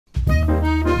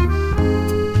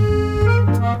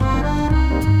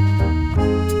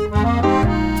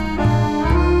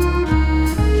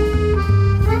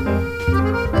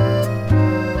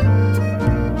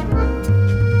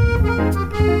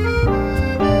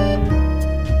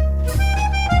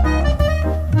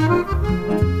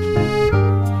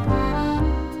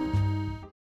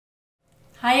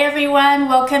Hi everyone,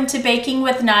 welcome to Baking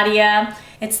with Nadia.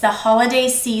 It's the holiday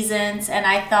seasons and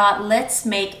I thought let's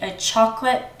make a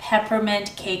chocolate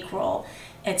peppermint cake roll.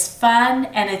 It's fun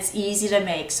and it's easy to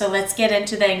make. So let's get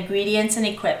into the ingredients and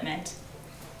equipment.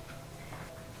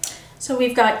 So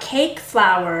we've got cake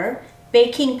flour,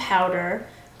 baking powder,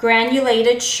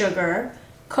 granulated sugar,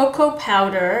 cocoa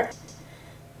powder,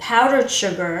 powdered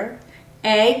sugar,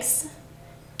 eggs,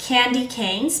 candy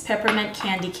canes, peppermint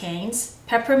candy canes,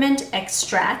 peppermint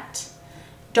extract,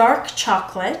 dark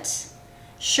chocolate,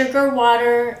 sugar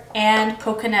water, and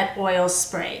coconut oil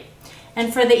spray.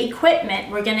 And for the equipment,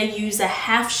 we're going to use a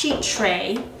half-sheet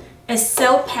tray, a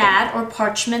sill pad or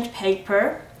parchment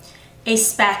paper, a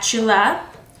spatula,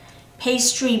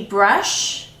 pastry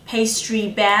brush, pastry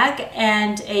bag,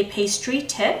 and a pastry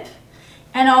tip,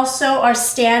 and also our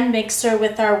stand mixer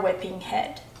with our whipping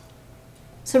head.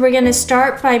 So we're going to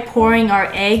start by pouring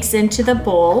our eggs into the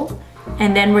bowl,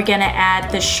 and then we're going to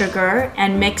add the sugar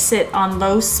and mix it on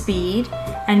low speed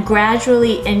and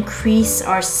gradually increase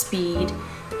our speed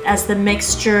as the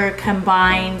mixture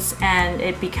combines and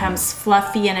it becomes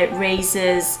fluffy and it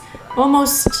raises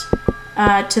almost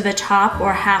to the top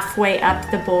or halfway up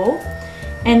the bowl.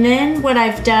 And then what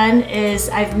I've done is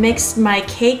I've mixed my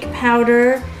cake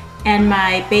powder and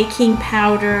my baking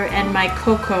powder and my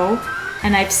cocoa,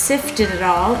 and I've sifted it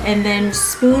all, and then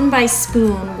spoon by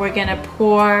spoon we're gonna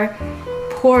pour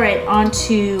it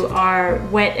onto our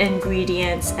wet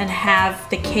ingredients and have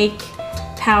the cake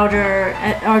powder,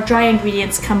 our dry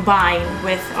ingredients combine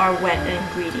with our wet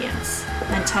ingredients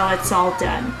until it's all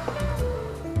done.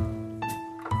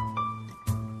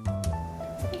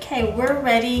 Okay, we're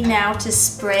ready now to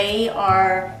spray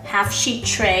our half-sheet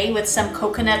tray with some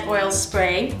coconut oil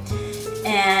spray.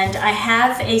 And I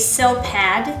have a sill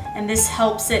pad, and this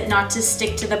helps it not to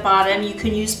stick to the bottom. You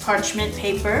can use parchment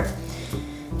paper.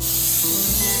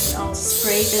 And I'll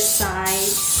spray the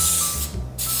sides.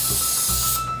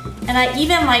 And I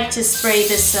even like to spray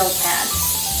the sill pad.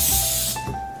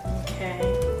 Okay.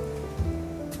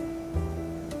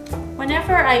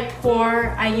 Whenever I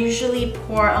pour, I usually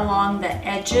pour along the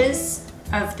edges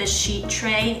of the sheet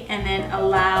tray and then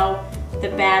allow the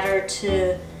batter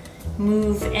to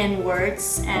move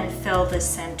inwards and fill the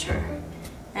center.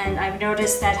 And I've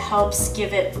noticed that helps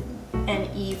give it an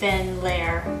even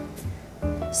layer.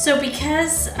 So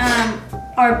because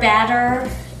our batter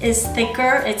is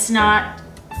thicker, it's not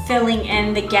filling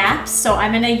in the gaps, so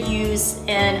I'm going to use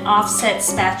an offset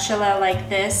spatula like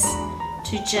this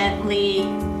to gently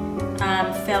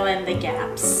fill in the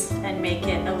gaps and make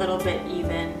it a little bit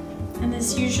even. And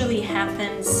this usually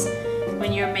happens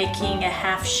when you're making a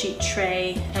half-sheet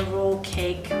tray, a roll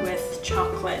cake with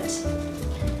chocolate.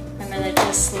 I'm going to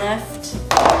just lift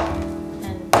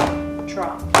and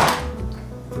drop.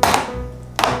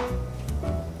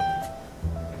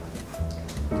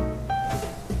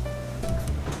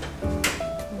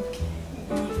 Okay.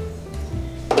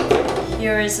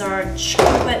 Here is our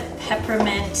chocolate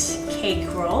peppermint cake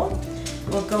roll.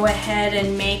 We'll go ahead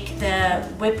and make the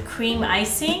whipped cream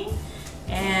icing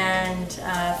and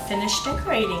finish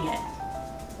decorating it.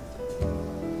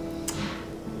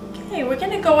 Okay, we're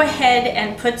going to go ahead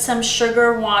and put some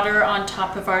sugar water on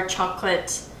top of our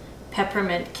chocolate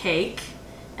peppermint cake,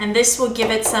 and this will give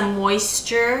it some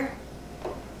moisture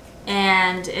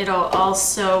and it'll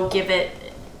also give it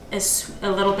a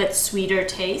little bit sweeter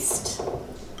taste.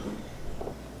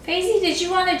 Faisy, did you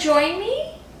want to join me?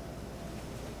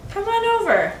 Come on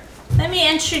over. Let me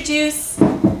introduce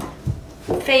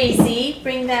Faisy.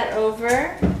 Bring that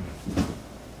over.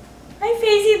 Hi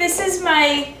Faisy, this is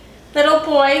my little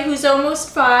boy who's almost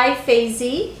 5,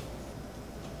 Faisy.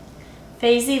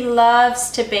 Faisy loves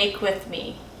to bake with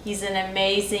me. He's an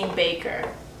amazing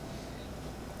baker.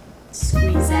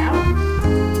 Squeeze out.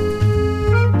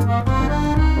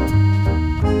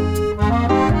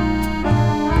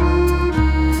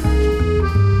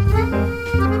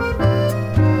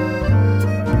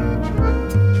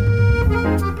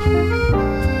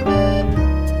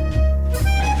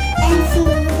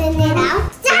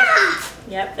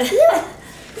 Yep. Spit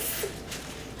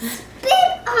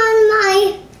on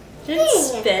my Didn't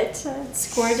spit,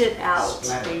 squirt it out,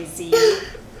 Daisy.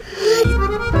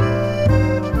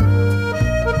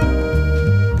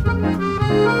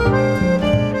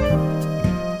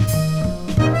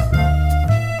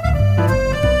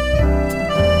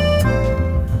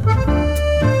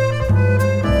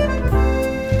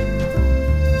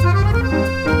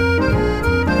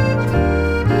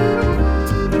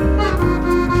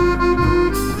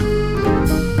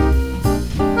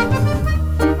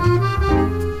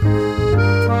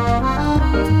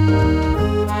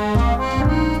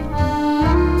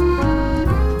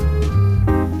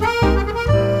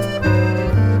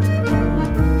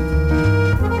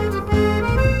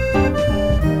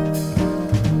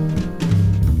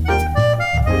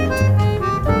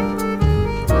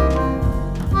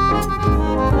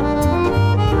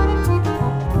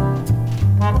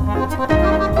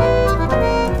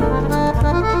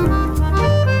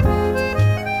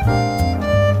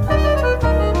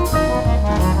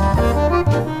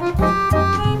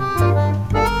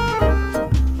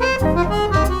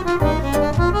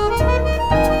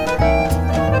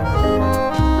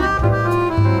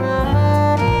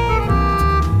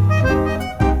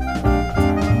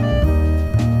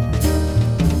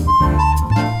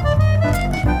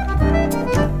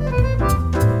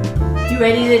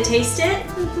 ready to taste it?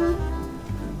 Mm-hmm.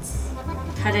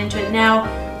 Cut into it. Now,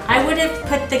 I would have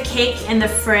put the cake in the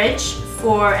fridge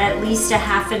for at least a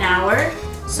half an hour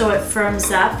so it firms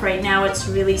up. Right now it's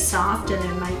really soft and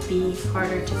it might be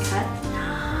harder to cut.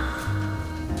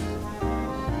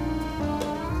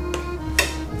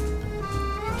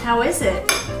 How is it?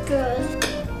 Good.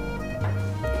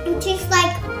 It tastes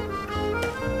like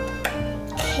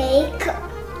cake.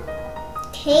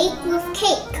 Cake with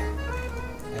cake.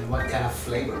 And what kind of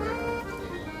flavor?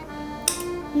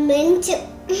 Mint.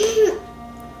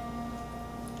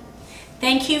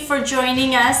 Thank you for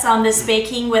joining us on this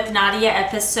Baking with Nadia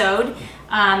episode.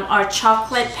 Our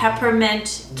chocolate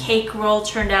peppermint cake roll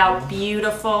turned out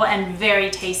beautiful and very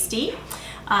tasty.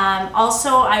 Also,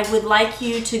 I would like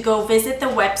you to go visit the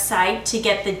website to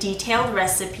get the detailed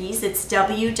recipes. It's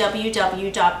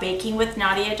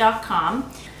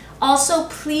www.bakingwithnadia.com. Also,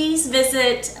 please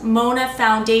visit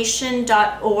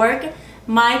monafoundation.org.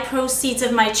 My proceeds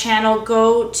of my channel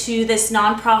go to this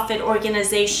nonprofit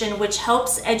organization which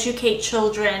helps educate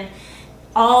children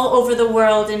all over the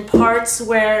world in parts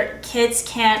where kids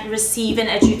can't receive an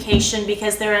education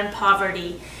because they're in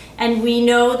poverty. And we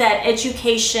know that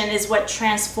education is what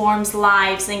transforms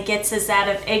lives and gets us out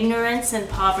of ignorance and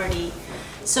poverty.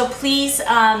 So please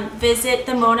visit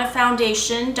the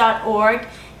monafoundation.org.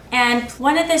 And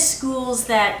one of the schools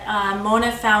that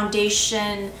Mona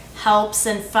Foundation helps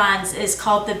and funds is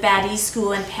called the Batty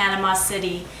School in Panama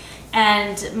City.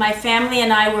 And my family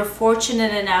and I were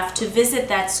fortunate enough to visit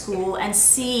that school and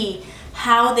see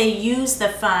how they use the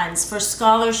funds for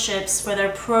scholarships, for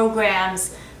their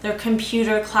programs, their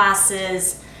computer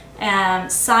classes,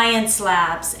 science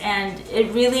labs, and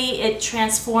it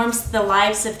transforms the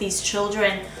lives of these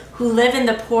children who live in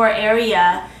the poor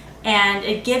area, and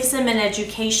it gives them an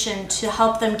education to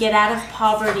help them get out of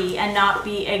poverty and not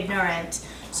be ignorant,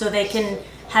 so they can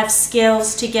have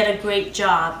skills to get a great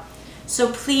job.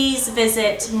 So please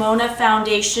visit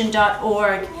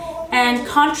monafoundation.org and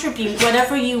contribute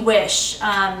whatever you wish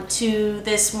to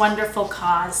this wonderful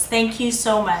cause. Thank you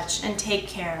so much and take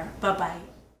care. Bye-bye.